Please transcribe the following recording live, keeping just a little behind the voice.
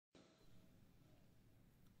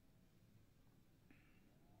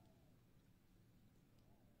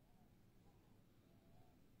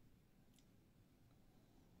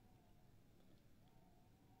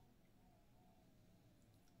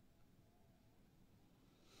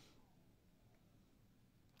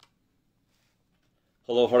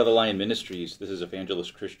Hello, Heart of the Lion Ministries. This is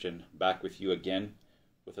Evangelist Christian back with you again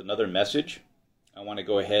with another message. I want to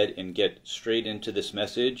go ahead and get straight into this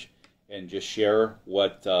message and just share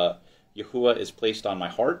what Yahuwah is placed on my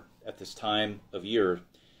heart at this time of year.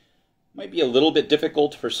 Might be a little bit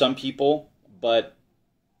difficult for some people, but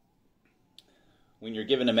when you're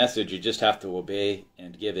given a message, you just have to obey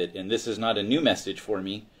and give it. And this is not a new message for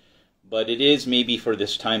me, but it is maybe for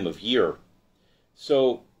this time of year.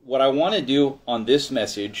 So what I want to do on this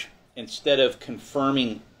message, instead of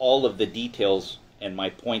confirming all of the details and my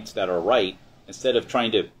points that are right, instead of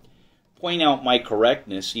trying to point out my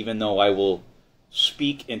correctness, even though I will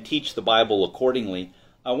speak and teach the Bible accordingly,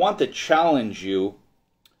 I want to challenge you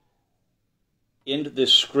into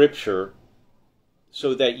this scripture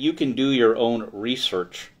so that you can do your own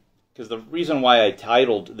research. Because the reason why I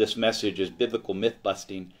titled this message as Biblical Myth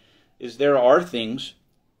Busting is there are things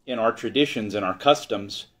in our traditions and our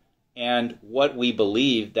customs and what we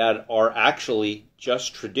believe that are actually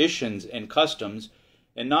just traditions and customs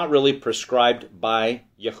and not really prescribed by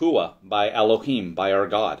Yahuwah, by Elohim, by our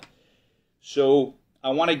God. So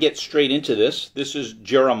I want to get straight into this. This is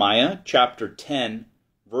Jeremiah chapter 10,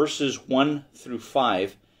 verses 1 through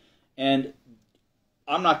 5. And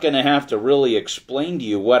I'm not going to have to really explain to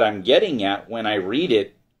you what I'm getting at when I read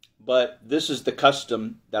it, but this is the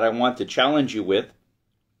custom that I want to challenge you with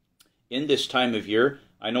in this time of year.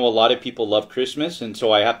 I know a lot of people love Christmas, and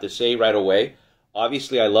so I have to say right away,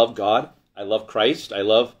 obviously I love God, I love Christ, I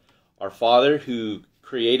love our Father who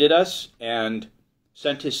created us and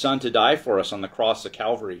sent His Son to die for us on the cross of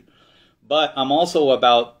Calvary. But I'm also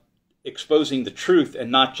about exposing the truth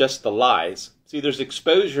and not just the lies. See, there's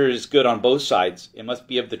exposure is good on both sides. It must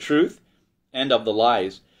be of the truth and of the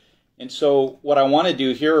lies. And so what I want to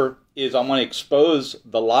do here is I want to expose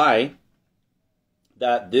the lie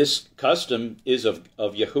that this custom is of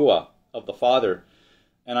Yahuwah, of the Father.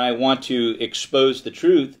 And I want to expose the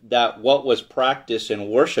truth that what was practiced and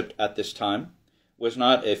worshipped at this time was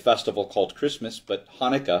not a festival called Christmas, but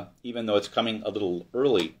Hanukkah, even though it's coming a little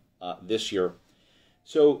early this year.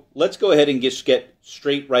 So let's go ahead and just get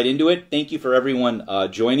straight right into it. Thank you for everyone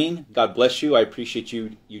joining. God bless you. I appreciate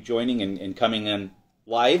you joining and coming in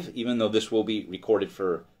live, even though this will be recorded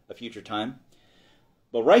for a future time.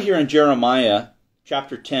 But right here in Jeremiah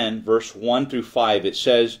chapter 10, verse 1 through 5, it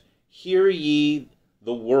says, "Hear ye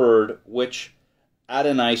the word which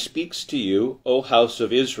Adonai speaks to you, O house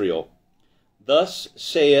of Israel. Thus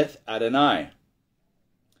saith Adonai,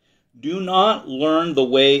 do not learn the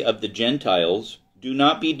way of the Gentiles, do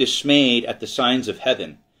not be dismayed at the signs of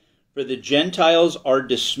heaven, for the Gentiles are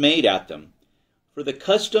dismayed at them. For the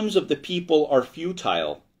customs of the people are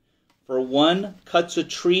futile. For one cuts a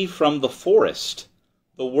tree from the forest,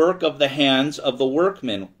 the work of the hands of the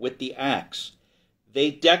workmen with the axe.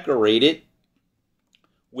 They decorate it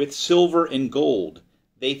with silver and gold.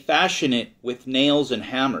 They fashion it with nails and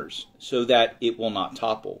hammers, so that it will not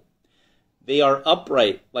topple. They are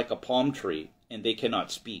upright like a palm tree, and they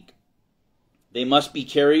cannot speak. They must be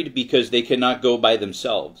carried because they cannot go by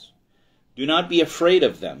themselves. Do not be afraid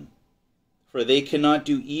of them, for they cannot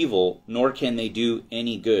do evil, nor can they do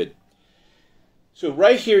any good." So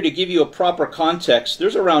right here, to give you a proper context,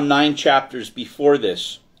 there's around 9 chapters before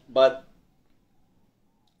this, but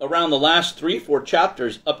around the last 3-4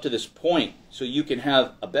 chapters up to this point, so you can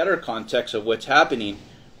have a better context of what's happening,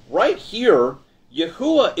 right here,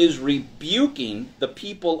 Yahuwah is rebuking the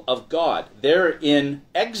people of God. They're in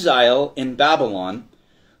exile in Babylon,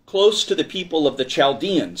 close to the people of the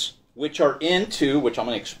Chaldeans, which are into, which I'm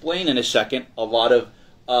going to explain in a second, a lot of,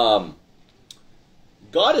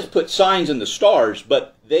 God has put signs in the stars,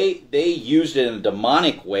 but they used it in a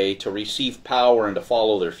demonic way to receive power and to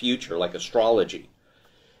follow their future, like astrology.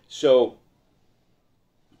 So,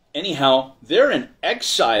 anyhow, they're in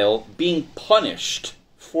exile being punished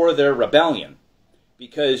for their rebellion.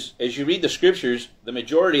 Because as you read the scriptures, the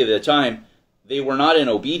majority of the time, they were not in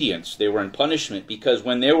obedience. They were in punishment, because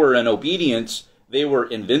when they were in obedience, they were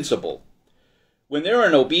invincible. When they were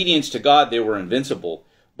in obedience to God, they were invincible.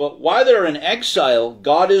 But while they're in exile,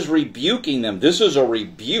 God is rebuking them. This is a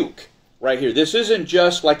rebuke right here. This isn't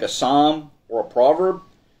just like a psalm or a proverb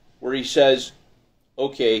where he says,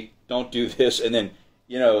 okay, don't do this, and then,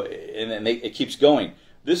 it keeps going.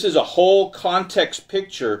 This is a whole context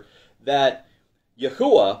picture that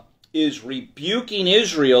Yahuwah is rebuking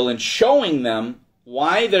Israel and showing them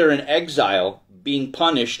why they're in exile, being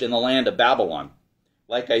punished in the land of Babylon.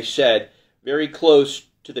 Like I said, very close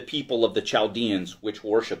to the people of the Chaldeans, which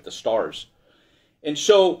worship the stars. And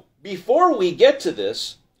so, before we get to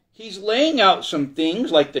this, he's laying out some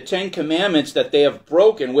things like the 10 Commandments that they have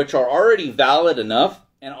broken, which are already valid enough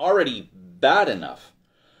and already bad enough.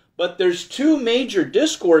 But there's two major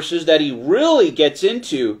discourses that he really gets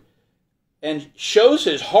into and shows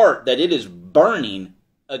his heart that it is burning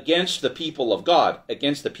against the people of God,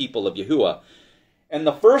 against the people of Yahuwah. And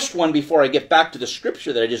the first one, before I get back to the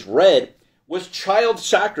scripture that I just read, was child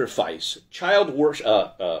sacrifice, child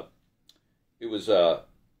worship. It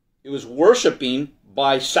was worshiping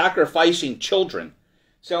by sacrificing children.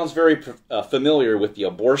 Sounds very familiar with the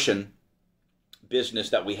abortion business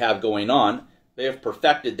that we have going on. They have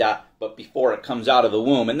perfected that, but before it comes out of the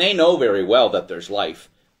womb, and they know very well that there's life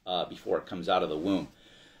before it comes out of the womb.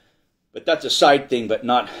 But that's a side thing, but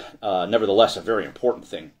not nevertheless a very important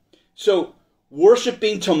thing. So,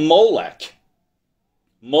 worshiping to Molech.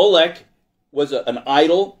 Molech was an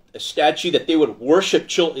idol, a statue that they would worship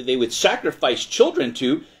children, they would sacrifice children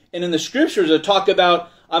to. And in the scriptures, they talk about,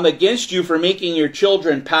 I'm against you for making your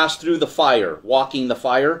children pass through the fire, walking the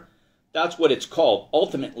fire. That's what it's called.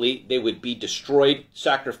 Ultimately, they would be destroyed,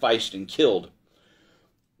 sacrificed, and killed.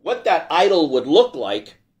 What that idol would look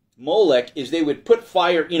like, Molech, is they would put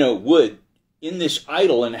fire, wood, in this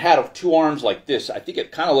idol, and it had two arms like this. I think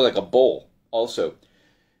it kind of looked like a bowl also.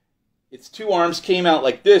 Its two arms came out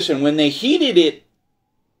like this, and when they heated it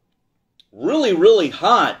really, really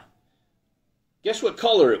hot, guess what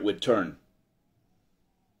color it would turn?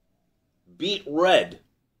 Beet red.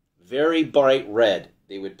 Very bright red.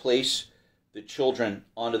 They would place the children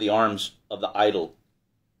onto the arms of the idol,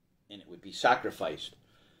 and it would be sacrificed.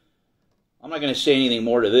 I'm not going to say anything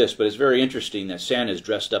more to this, but it's very interesting that Santa is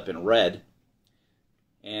dressed up in red,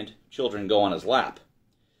 and children go on his lap.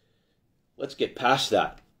 Let's get past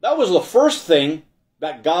that. That was the first thing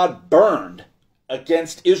that God burned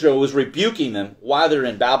against Israel, was rebuking them while they're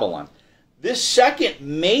in Babylon. This second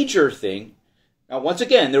major thing, now once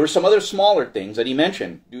again, there were some other smaller things that he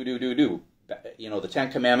mentioned, the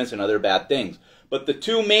Ten Commandments and other bad things. But the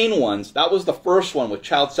two main ones, that was the first one with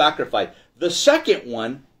child sacrifice. The second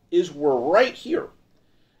one is we're right here.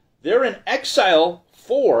 They're in exile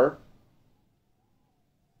for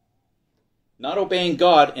not obeying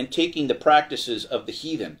God and taking the practices of the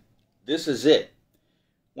heathen. This is it.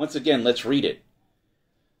 Once again, let's read it.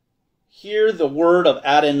 Hear the word of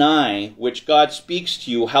Adonai, which God speaks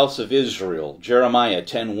to you, house of Israel. Jeremiah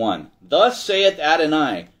 10:1. Thus saith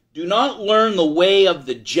Adonai, do not learn the way of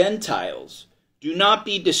the Gentiles. Do not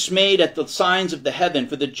be dismayed at the signs of the heaven,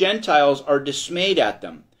 for the Gentiles are dismayed at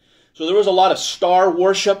them. So there was a lot of star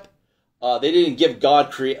worship. They didn't give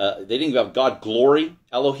God glory,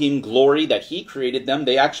 Elohim glory that He created them.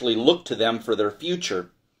 They actually looked to them for their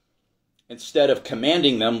future, instead of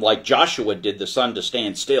commanding them like Joshua did the sun to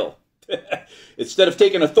stand still. Instead of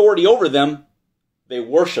taking authority over them, they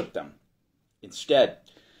worshiped them instead.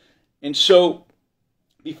 And so,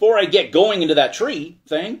 before I get going into that tree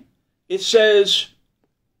thing, it says,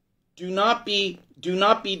 do not be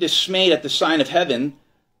dismayed at the sign of heaven,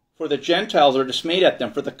 for the Gentiles are dismayed at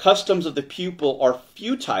them, for the customs of the people are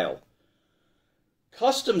futile.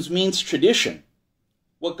 Customs means tradition.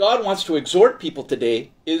 What God wants to exhort people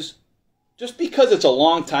today is, just because it's a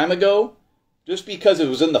long time ago, just because it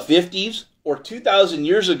was in the 50s, or 2,000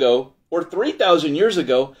 years ago, or 3,000 years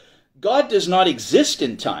ago, God does not exist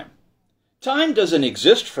in time. Time doesn't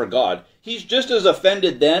exist for God. He's just as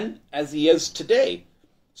offended then as He is today.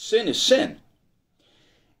 Sin is sin.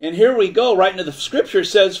 And here we go, right into the scripture. It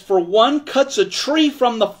says, for one cuts a tree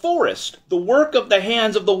from the forest, the work of the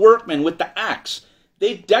hands of the workmen with the axe.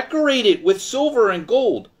 They decorate it with silver and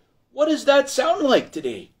gold. What does that sound like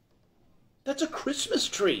today? That's a Christmas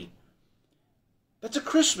tree. That's a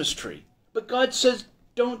Christmas tree. But God says,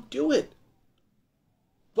 don't do it.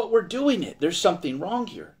 But we're doing it. There's something wrong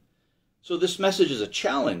here. So this message is a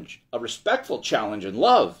challenge, a respectful challenge in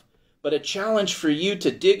love, but a challenge for you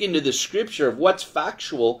to dig into the scripture of what's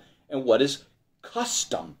factual and what is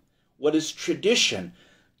custom, what is tradition.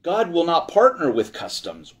 God will not partner with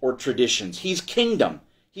customs or traditions. He's kingdom.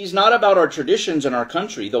 He's not about our traditions in our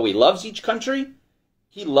country, though He loves each country.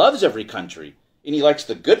 He loves every country, and He likes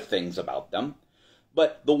the good things about them.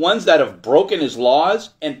 But the ones that have broken His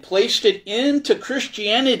laws and placed it into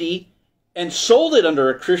Christianity and sold it under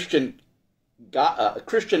a Christian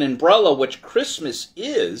umbrella, which Christmas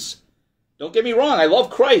is. Don't get me wrong, I love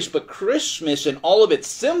Christ, but Christmas and all of its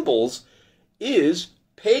symbols is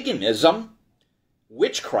paganism,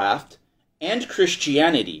 witchcraft, and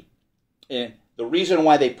Christianity. And the reason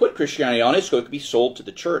why they put Christianity on it is so it could be sold to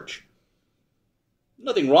the church.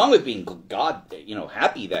 Nothing wrong with being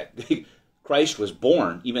happy that Christ was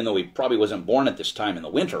born, even though He probably wasn't born at this time in the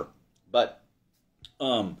winter. But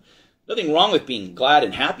nothing wrong with being glad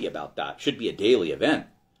and happy about that. It should be a daily event.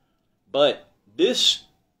 But this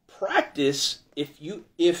practice,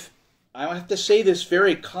 if I have to say this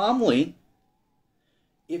very calmly.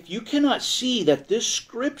 If you cannot see that this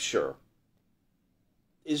scripture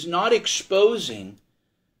is not exposing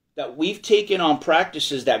that we've taken on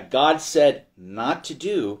practices that God said not to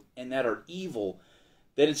do and that are evil,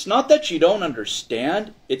 then it's not that you don't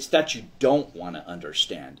understand, it's that you don't want to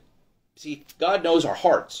understand. See, God knows our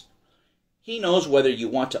hearts. He knows whether you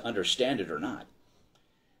want to understand it or not.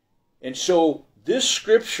 And so this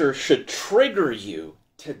scripture should trigger you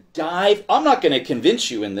to dive. I'm not going to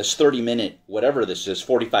convince you in this 30-minute, whatever this is,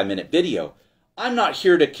 45-minute video. I'm not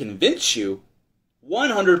here to convince you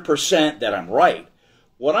 100% that I'm right.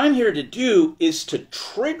 What I'm here to do is to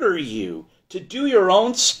trigger you to do your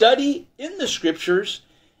own study in the scriptures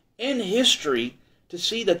and history to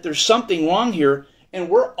see that there's something wrong here, and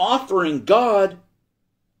we're offering God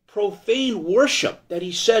profane worship that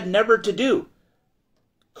he said never to do,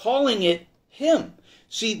 calling it him.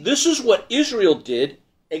 See, this is what Israel did,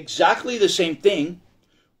 exactly the same thing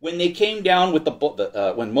when they came down with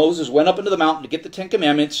when Moses went up into the mountain to get the Ten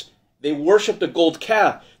Commandments. They worshipped a gold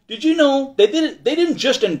calf. Did you know they didn't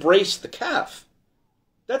just embrace the calf?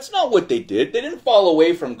 That's not what they did. They didn't fall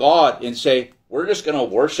away from God and say, we're just going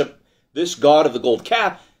to worship this God of the gold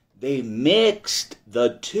calf. They mixed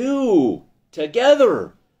the two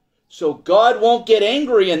together. So God won't get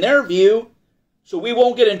angry in their view. So we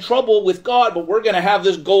won't get in trouble with God, but we're going to have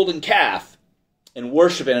this golden calf and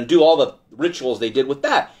worship it and do all the rituals they did with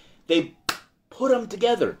that. They put them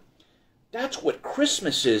together. That's what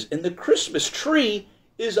Christmas is. And the Christmas tree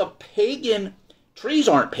is a pagan. Trees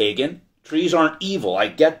aren't pagan. Trees aren't evil. I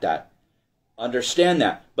get that. Understand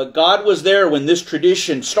that. But God was there when this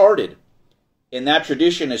tradition started. And that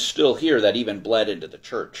tradition is still here, that even bled into the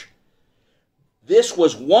church. This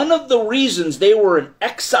was one of the reasons they were in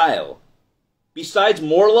exile. Besides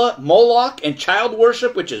Moloch and child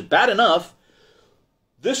worship, which is bad enough,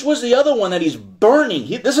 this was the other one that he's burning.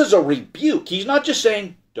 This is a rebuke. He's not just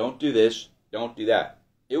saying, don't do this, don't do that.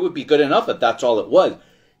 It would be good enough if that's all it was.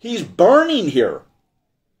 He's burning here.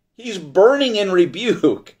 He's burning in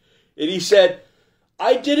rebuke. And he said,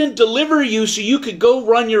 I didn't deliver you so you could go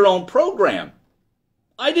run your own program.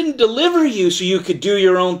 I didn't deliver you so you could do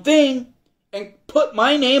your own thing and put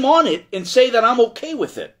my name on it and say that I'm okay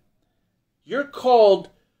with it. You're called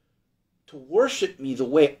to worship me the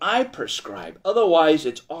way I prescribe. Otherwise,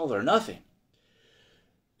 it's all or nothing.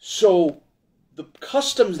 So the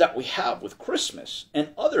customs that we have with Christmas and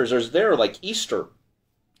others are there, like Easter,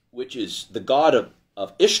 which is the god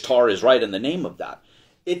of Ishtar is right in the name of that.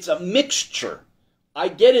 It's a mixture. I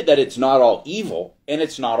get it that it's not all evil and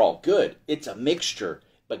it's not all good. It's a mixture.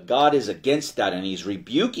 But God is against that, and he's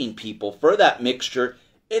rebuking people for that mixture.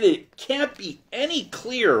 And it can't be any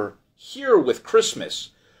clearer here with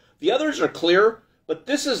Christmas. The others are clear, but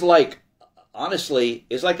this is like, honestly,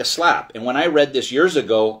 is like a slap. And when I read this years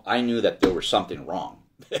ago, I knew that there was something wrong,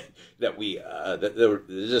 that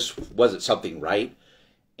this wasn't something right.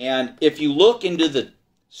 And if you look into the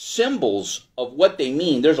symbols of what they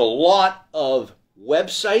mean, there's a lot of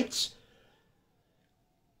websites.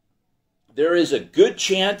 There is a good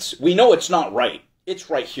chance, we know it's not right. It's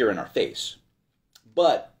right here in our face.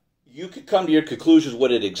 But you could come to your conclusions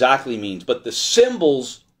what it exactly means. But the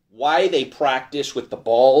symbols, why they practice with the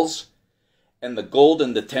balls and the gold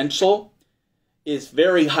and the tinsel, is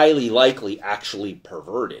very highly likely actually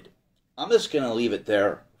perverted. I'm just going to leave it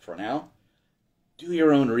there for now. Do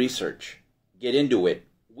your own research. Get into it.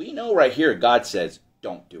 We know right here God says,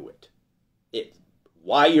 don't do it.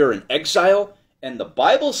 Why you're in exile, and the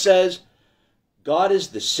Bible says God is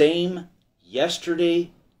the same yesterday,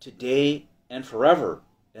 today, and forever.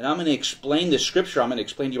 And I'm going to explain this scripture I'm going to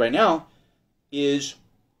explain to you right now is,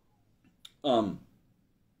 well,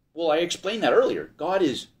 I explained that earlier. God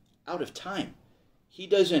is out of time. He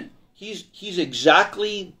doesn't, he's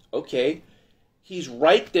exactly, okay, he's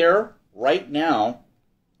right there, right now,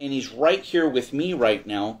 and he's right here with me right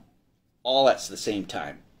now, all at the same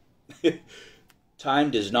time. Time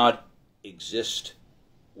does not exist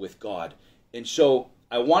with God. And so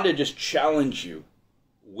I want to just challenge you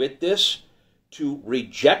with this to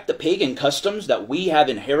reject the pagan customs that we have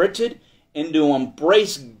inherited and to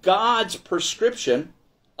embrace God's prescription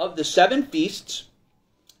of the 7 feasts.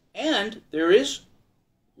 And there is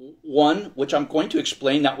one which I'm going to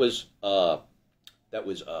explain that was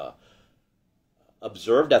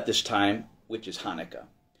observed at this time, which is Hanukkah.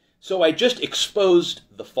 So I just exposed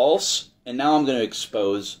the false, and now I'm going to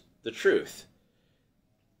expose the truth.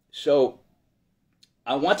 So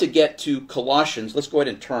I want to get to Colossians. Let's go ahead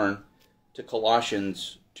and turn to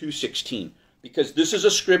Colossians 2:16, because this is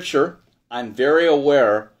a scripture. I'm very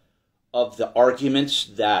aware of the arguments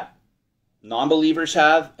that non-believers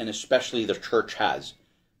have, and especially the church has.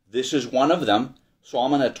 This is one of them, so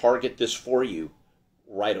I'm going to target this for you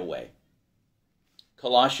right away.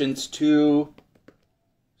 Colossians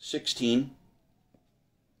 2:16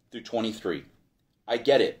 through 23. I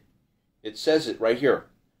get it. It says it right here.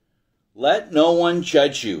 Let no one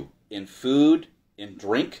judge you in food, in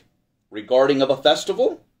drink, regarding of a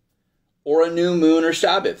festival, or a new moon or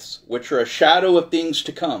Sabbaths, which are a shadow of things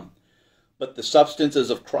to come, but the substances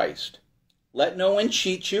of Christ. Let no one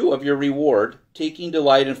cheat you of your reward, taking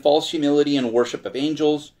delight in false humility and worship of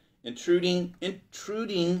angels, intruding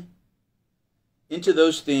into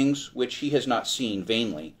those things which he has not seen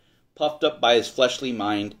vainly, puffed up by his fleshly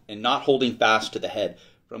mind, and not holding fast to the head,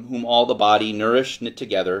 from whom all the body, nourished, knit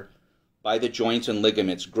together by the joints and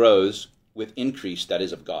ligaments, grows with increase that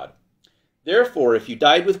is of God. Therefore, if you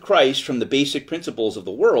died with Christ from the basic principles of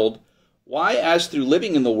the world, why, as through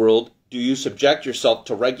living in the world, do you subject yourself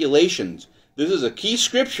to regulations? This is a key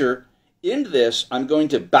scripture. In this, I'm going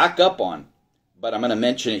to back up on, but I'm going to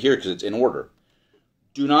mention it here because it's in order.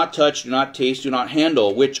 Do not touch, do not taste, do not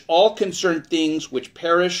handle, which all concern things which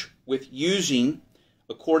perish with using,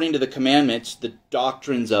 according to the commandments, the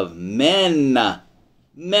doctrines of men.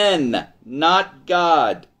 Men, not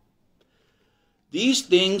God. These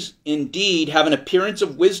things indeed have an appearance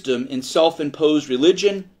of wisdom in self-imposed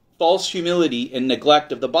religion, false humility, and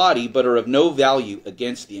neglect of the body, but are of no value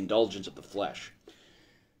against the indulgence of the flesh.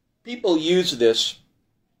 People use this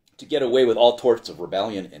to get away with all sorts of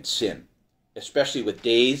rebellion and sin, especially with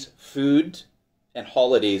days, food, and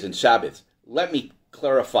holidays and Sabbaths. Let me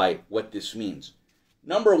clarify what this means.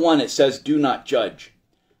 Number one, it says, do not judge.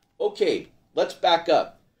 Okay, let's back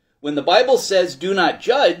up. When the Bible says, do not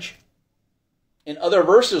judge, in other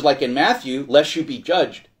verses like in Matthew, lest you be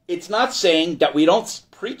judged, it's not saying that we don't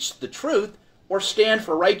preach the truth or stand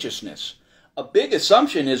for righteousness. A big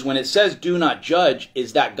assumption is when it says do not judge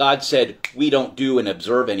is that God said we don't do and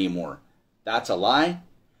observe anymore. That's a lie.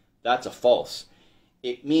 That's a false.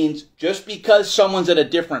 It means just because someone's at a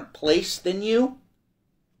different place than you,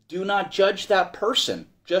 do not judge that person,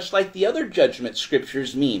 just like the other judgment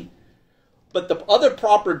scriptures mean. But the other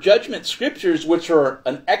proper judgment scriptures, which are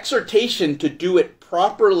an exhortation to do it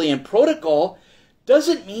properly in protocol,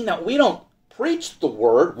 doesn't mean that we don't preach the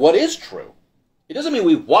word, what is true. It doesn't mean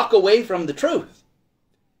we walk away from the truth.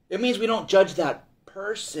 It means we don't judge that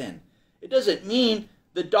person. It doesn't mean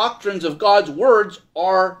the doctrines of God's words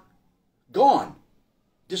are gone,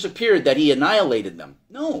 disappeared, that he annihilated them.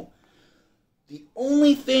 No. The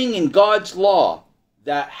only thing in God's law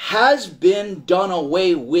that has been done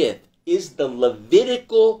away with is the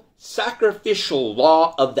Levitical sacrificial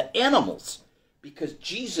law of the animals. Because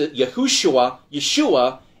Yeshua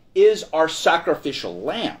is our sacrificial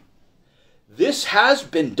lamb. This has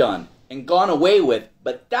been done and gone away with,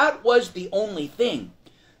 but that was the only thing.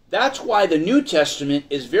 That's why the New Testament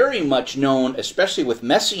is very much known, especially with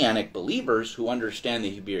Messianic believers who understand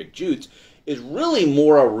the Hebraic Jews, is really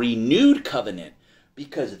more a renewed covenant,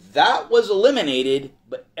 because that was eliminated,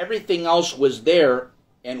 but everything else was there,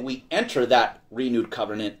 and we enter that renewed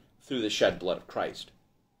covenant through the shed blood of Christ.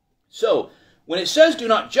 So, when it says do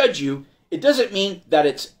not judge you, it doesn't mean that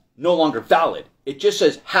it's no longer valid. It just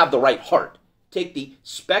says have the right heart. Take the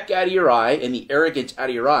speck out of your eye and the arrogance out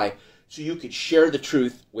of your eye so you could share the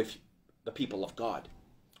truth with the people of God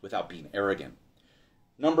without being arrogant.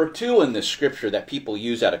 Number two in this scripture that people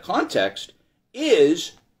use out of context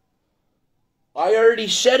is, I already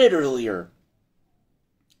said it earlier,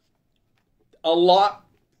 what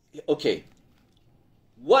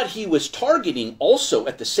he was targeting also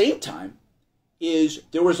at the same time is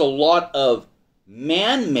there was a lot of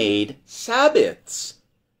man-made Sabbaths,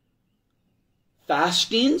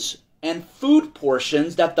 fastings, and food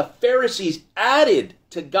portions that the Pharisees added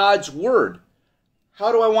to God's word.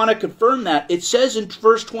 How do I want to confirm that? It says in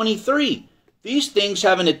verse 23, these things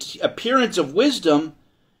have an appearance of wisdom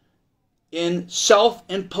in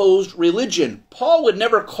self-imposed religion. Paul would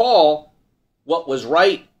never call what was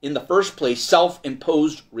right in the first place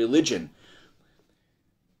self-imposed religion.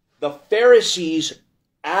 The Pharisees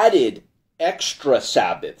added extra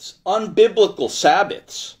Sabbaths, unbiblical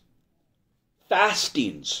Sabbaths,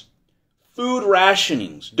 fastings, food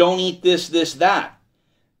rationings, don't eat this, that.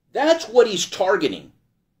 That's what he's targeting.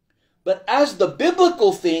 But as the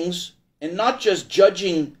biblical things, and not just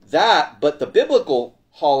judging that, but the biblical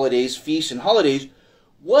holidays, feasts and holidays,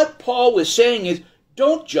 what Paul was saying is,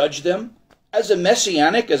 don't judge them. As a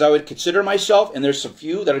Messianic, as I would consider myself, and there's some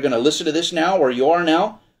few that are going to listen to this now, or you are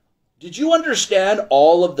now, did you understand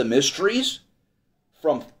all of the mysteries?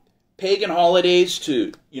 From pagan holidays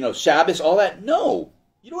to, Sabbaths, all that? No.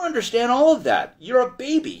 You don't understand all of that. You're a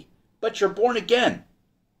baby. but you're born again.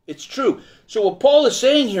 It's true. So what Paul is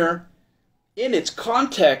saying here, in its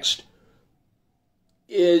context,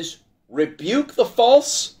 is rebuke the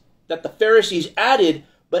false that the Pharisees added,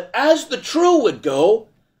 but as the true would go,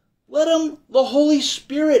 let the Holy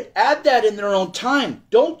Spirit add that in their own time.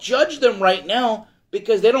 Don't judge them right now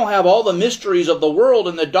because they don't have all the mysteries of the world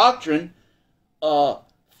and the doctrine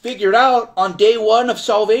figured out on day one of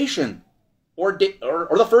salvation or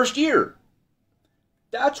the first year.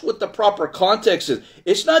 That's what the proper context is.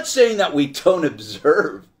 It's not saying that we don't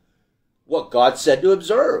observe what God said to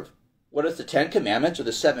observe. What is the 10 Commandments or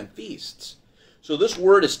the 7 feasts? So this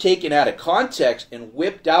word is taken out of context and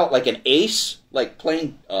whipped out like an ace, like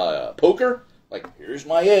playing poker. Like, here's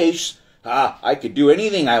my ace. I could do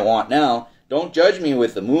anything I want now. Don't judge me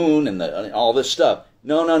with the moon and all this stuff.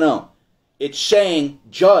 No. It's saying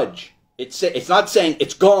judge. It's not saying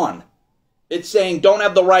it's gone. It's saying don't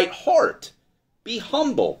have the right heart. Be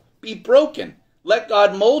humble. Be broken. Let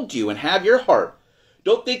God mold you and have your heart.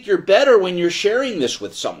 Don't think you're better when you're sharing this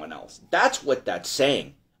with someone else. That's what that's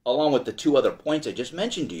saying, along with the 2 other points I just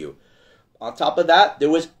mentioned to you. On top of that, there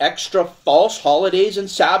was extra false holidays and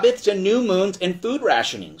Sabbaths and new moons and food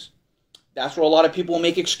rationings. That's where a lot of people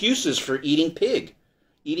make excuses for eating pig,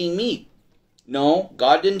 eating meat. No,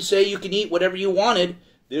 God didn't say you can eat whatever you wanted.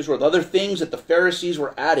 These were the other things that the Pharisees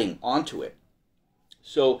were adding onto it.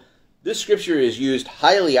 So this scripture is used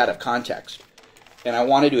highly out of context. And I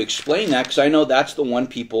wanted to explain that because I know that's the one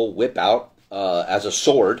people whip out as a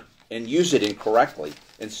sword and use it incorrectly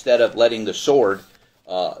instead of letting the sword,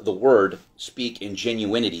 the word, speak in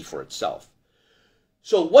genuinity for itself.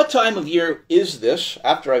 So what time of year is this?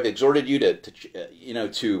 After I've exhorted you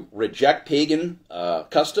to reject pagan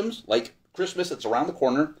customs like Christmas, that's around the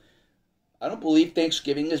corner. I don't believe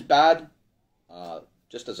Thanksgiving is bad.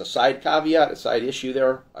 Just as a side caveat, a side issue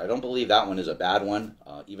there, I don't believe that one is a bad one,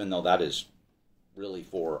 even though that is really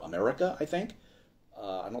for America, I think.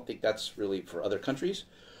 I don't think that's really for other countries.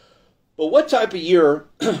 But what type of year,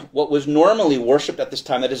 what was normally worshipped at this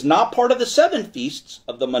time that is not part of the 7 feasts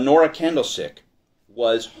of the menorah candlestick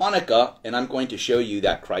was Hanukkah, and I'm going to show you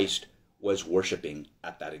that Christ was worshiping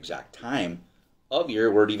at that exact time of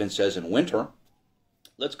year, where it even says in winter.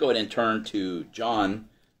 Let's go ahead and turn to John,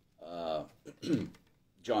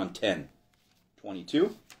 John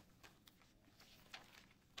 10:22.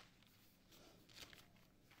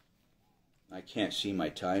 I can't see my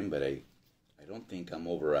time, but I don't think I'm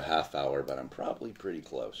over a half hour, but I'm probably pretty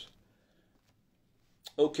close.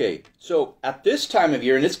 Okay, so at this time of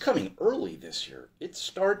year, and it's coming early this year, it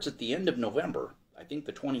starts at the end of November, I think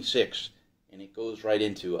the 26th, and it goes right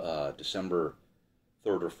into December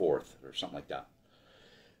 3rd or 4th or something like that.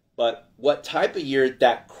 But what type of year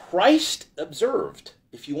that Christ observed,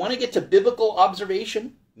 if you want to get to biblical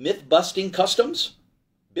observation, myth-busting customs,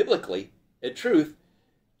 biblically, in truth,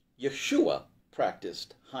 Yeshua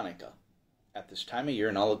practiced Hanukkah at this time of year,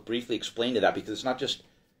 and I'll briefly explain to that because it's not just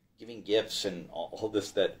giving gifts and all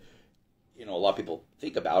this that a lot of people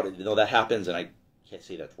think about. That happens, and I can't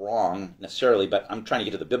say that's wrong necessarily, but I'm trying to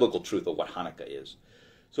get to the biblical truth of what Hanukkah is.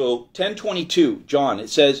 So 10:22, John, it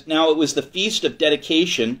says, "Now it was the feast of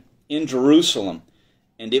dedication in Jerusalem,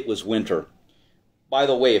 and it was winter." By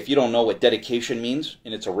the way, if you don't know what dedication means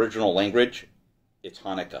in its original language, it's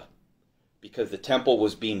Hanukkah, because the temple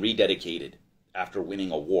was being rededicated after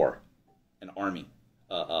winning a war. An army,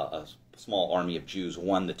 a small army of Jews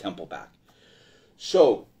won the temple back.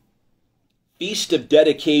 So, Feast of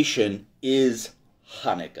Dedication is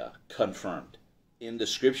Hanukkah, confirmed in the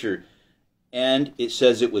scripture. And it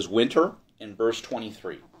says it was winter in verse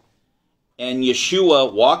 23. And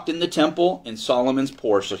Yeshua walked in the temple in Solomon's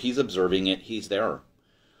porch, so he's observing it, he's there.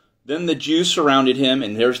 Then the Jews surrounded him,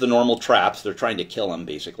 and there's the normal traps. They're trying to kill him,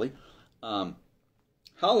 basically.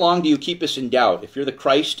 How long do you keep us in doubt? If you're the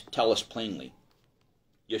Christ, tell us plainly.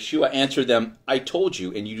 Yeshua answered them, I told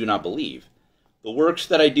you, and you do not believe. The works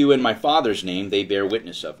that I do in my Father's name, they bear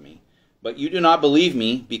witness of me. But you do not believe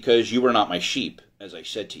me, because you are not my sheep, as I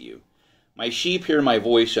said to you. My sheep hear my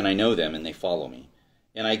voice, and I know them, and they follow me.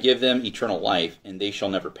 And I give them eternal life, and they shall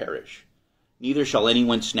never perish. Neither shall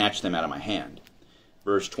anyone snatch them out of my hand.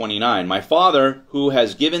 Verse 29, My Father, who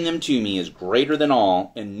has given them to me, is greater than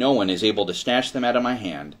all, and no one is able to snatch them out of my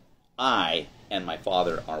hand. I and my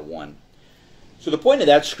Father are one. So the point of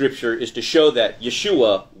that scripture is to show that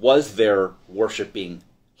Yeshua was there worshiping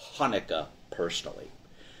Hanukkah personally.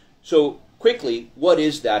 So quickly, what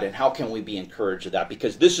is that, and how can we be encouraged of that?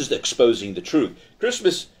 Because this is exposing the truth.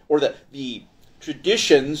 Christmas, or the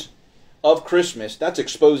traditions of Christmas, that's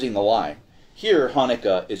exposing the lie. Here,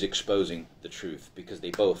 Hanukkah is exposing the truth, because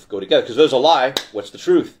they both go together. Because there's a lie, what's the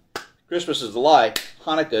truth? Christmas is the lie,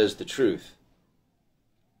 Hanukkah is the truth.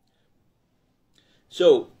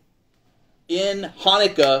 So, in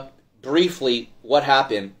Hanukkah, briefly, what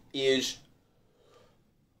happened is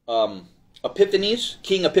Epiphanes,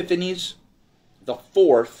 King Epiphanes the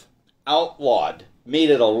Fourth, outlawed, made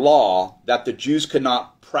it a law that the Jews could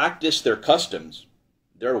not practice their customs,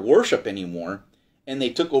 their worship anymore, and they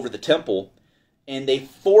took over the temple, and they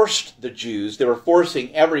forced the Jews, they were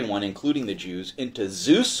forcing everyone, including the Jews, into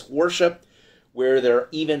Zeus worship, where they're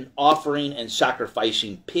even offering and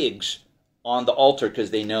sacrificing pigs on the altar because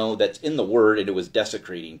they know that's in the word and it was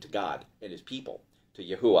desecrating to God and his people, to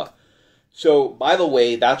Yahuwah. So, by the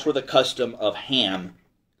way, that's where the custom of ham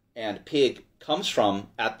and pig comes from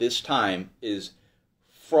at this time, is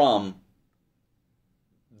from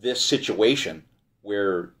this situation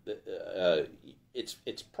where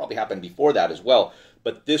it's probably happened before that as well,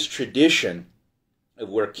 but this tradition of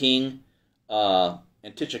where King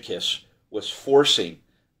Antiochus was forcing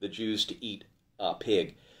the Jews to eat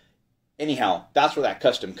pig. Anyhow, that's where that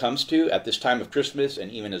custom comes to at this time of Christmas,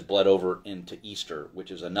 and even has bled over into Easter,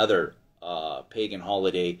 which is another pagan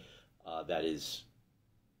holiday that is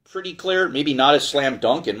pretty clear, maybe not as slam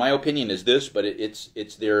dunk in my opinion as this, but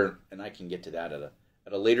it's there, and I can get to that at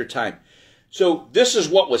a later time. So this is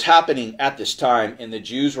what was happening at this time, and the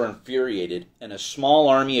Jews were infuriated, and a small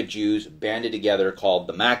army of Jews banded together called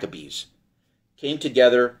the Maccabees came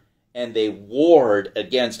together, and they warred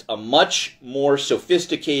against a much more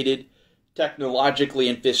sophisticated,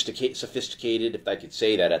 technologically sophisticated, if I could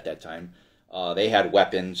say that at that time. They had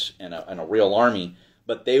weapons and a real army,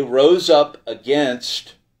 but they rose up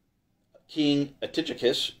against King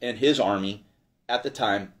Antiochus and his army at the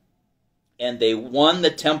time, and they won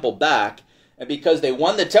the temple back. And because they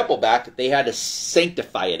won the temple back, they had to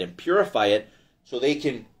sanctify it and purify it so they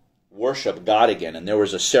can worship God again. And there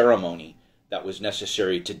was a ceremony that was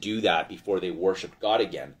necessary to do that before they worshiped God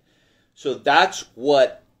again. So that's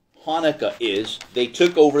what Hanukkah is. They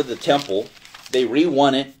took over the temple. They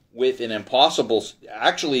re-won it with an impossible...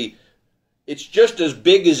 Actually, it's just as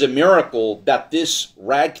big as a miracle that this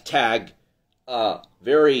ragtag,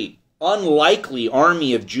 very unlikely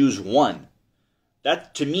army of Jews won.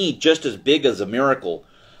 That, to me, just as big as a miracle.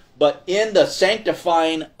 But in the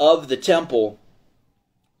sanctifying of the temple,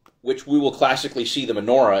 which we will classically see the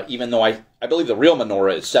menorah, even though I believe the real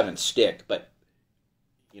menorah is 7 stick, but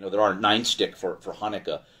there are 9 stick for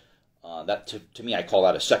Hanukkah. That to me, I call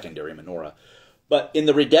that a secondary menorah. But in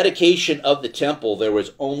the rededication of the temple, there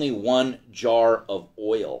was only 1 jar of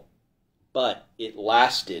oil, but it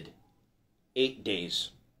lasted 8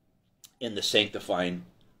 days in the sanctifying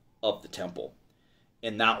of the temple.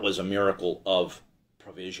 And that was a miracle of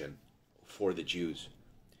provision for the Jews.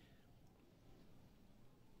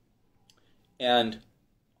 And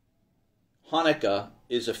Hanukkah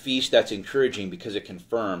is a feast that's encouraging because it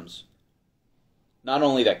confirms not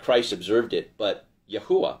only that Christ observed it, but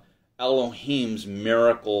Yahuwah, Elohim's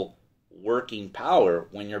miracle working power.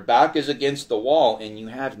 When your back is against the wall and you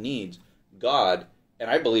have needs, God, and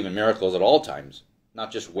I believe in miracles at all times,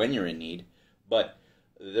 not just when you're in need, but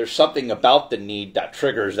there's something about the need that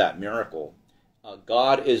triggers that miracle.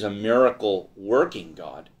 God is a miracle working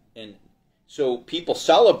God. And so people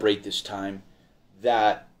celebrate this time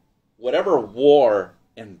that whatever war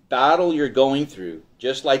and battle you're going through,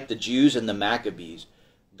 just like the Jews and the Maccabees,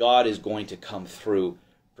 God is going to come through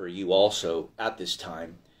for you also at this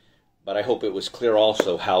time. But I hope it was clear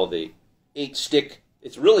also how the 8 stick,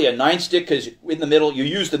 it's really a 9 stick because in the middle, you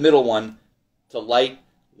use the middle one to light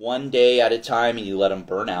 1 day at a time, and you let them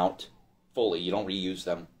burn out fully. You don't reuse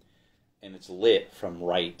them. And it's lit from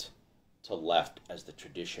right to left as the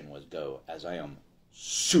tradition was go, as I am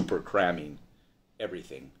super cramming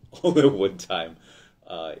everything all at one time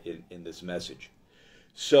in this message.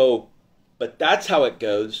 So, but that's how it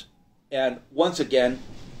goes. And once again,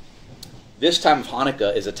 this time of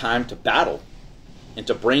Hanukkah is a time to battle and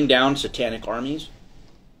to bring down satanic armies.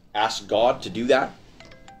 Ask God to do that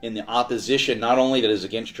in the opposition, not only that is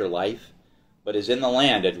against your life, but is in the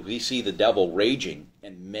land. And we see the devil raging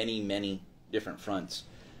in many, many different fronts.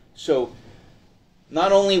 So,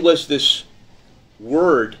 not only was this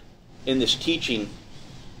word in this teaching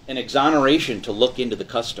an exoneration to look into the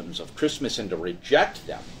customs of Christmas and to reject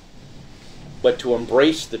them, but to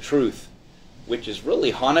embrace the truth, which is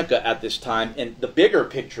really Hanukkah at this time, and the bigger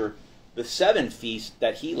picture, the 7 feasts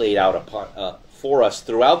that he laid out upon, for us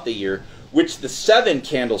throughout the year, which the 7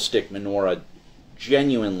 candlestick menorah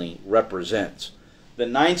genuinely represents. The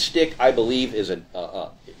 9 stick, I believe, is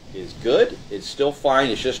good. It's still fine.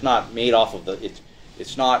 It's just not made off of it's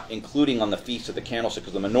It's not including on the Feast of the Candlestick,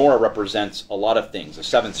 because the menorah represents a lot of things. The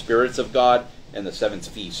 7 spirits of God, and the 7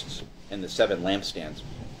 feasts, and the 7 lampstands.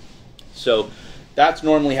 So that's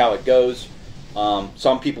normally how it goes.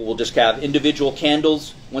 Some people will just have individual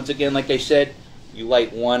candles. Once again, like I said, you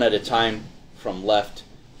light one at a time from left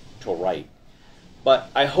to right. But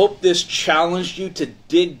I hope this challenged you to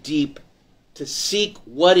dig deep, to seek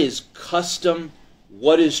what is custom,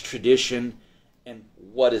 what is tradition, and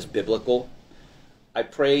what is biblical. I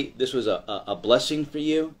pray this was a blessing for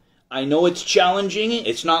you. I know it's challenging.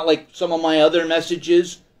 It's not like some of my other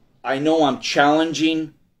messages. I know I'm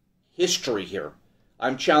challenging history here.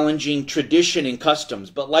 I'm challenging tradition and customs.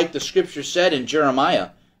 But like the scripture said in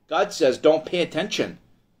Jeremiah, God says, don't pay attention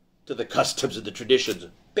to the customs and the traditions.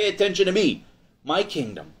 Pay attention to me, my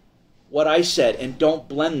kingdom, what I said, and don't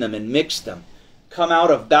blend them and mix them. Come out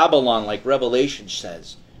of Babylon, like Revelation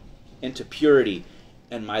says, into purity,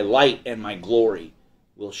 and my light and my glory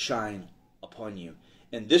will shine upon you.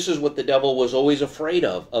 And this is what the devil was always afraid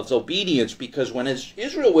of obedience, because when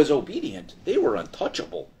Israel was obedient, they were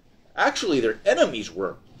untouchable. Actually, their enemies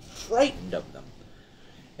were frightened of them.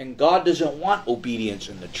 And God doesn't want obedience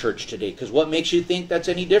in the church today, because what makes you think that's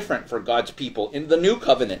any different for God's people in the new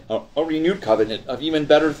covenant, a renewed covenant of even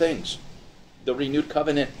better things? The renewed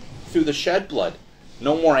covenant through the shed blood.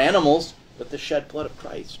 No more animals, but the shed blood of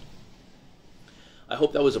Christ. I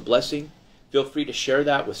hope that was a blessing. Feel free to share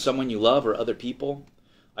that with someone you love or other people.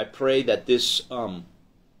 I pray that this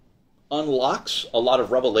unlocks a lot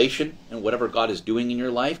of revelation in whatever God is doing in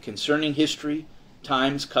your life concerning history,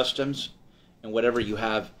 times, customs, and whatever you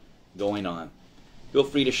have going on. Feel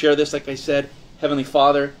free to share this, like I said. Heavenly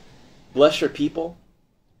Father, bless your people.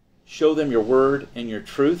 Show them your word and your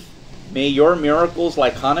truth. May your miracles,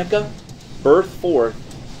 like Hanukkah, birth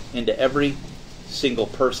forth into every single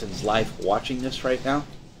person's life watching this right now.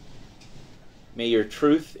 May your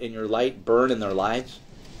truth and your light burn in their lives.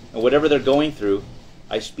 And whatever they're going through,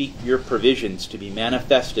 I speak your provisions to be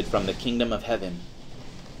manifested from the kingdom of heaven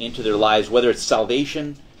into their lives, whether it's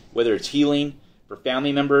salvation, whether it's healing for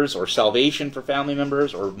family members, or salvation for family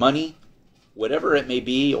members, or money, whatever it may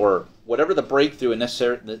be, or whatever the breakthrough and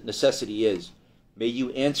necessity is. May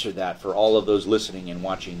you answer that for all of those listening and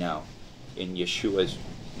watching now. In Yeshua's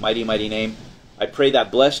mighty, mighty name, I pray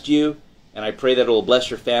that blessed you, and I pray that it will bless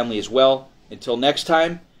your family as well. Until next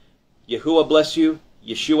time, Yahuwah bless you,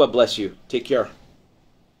 Yeshua bless you. Take care.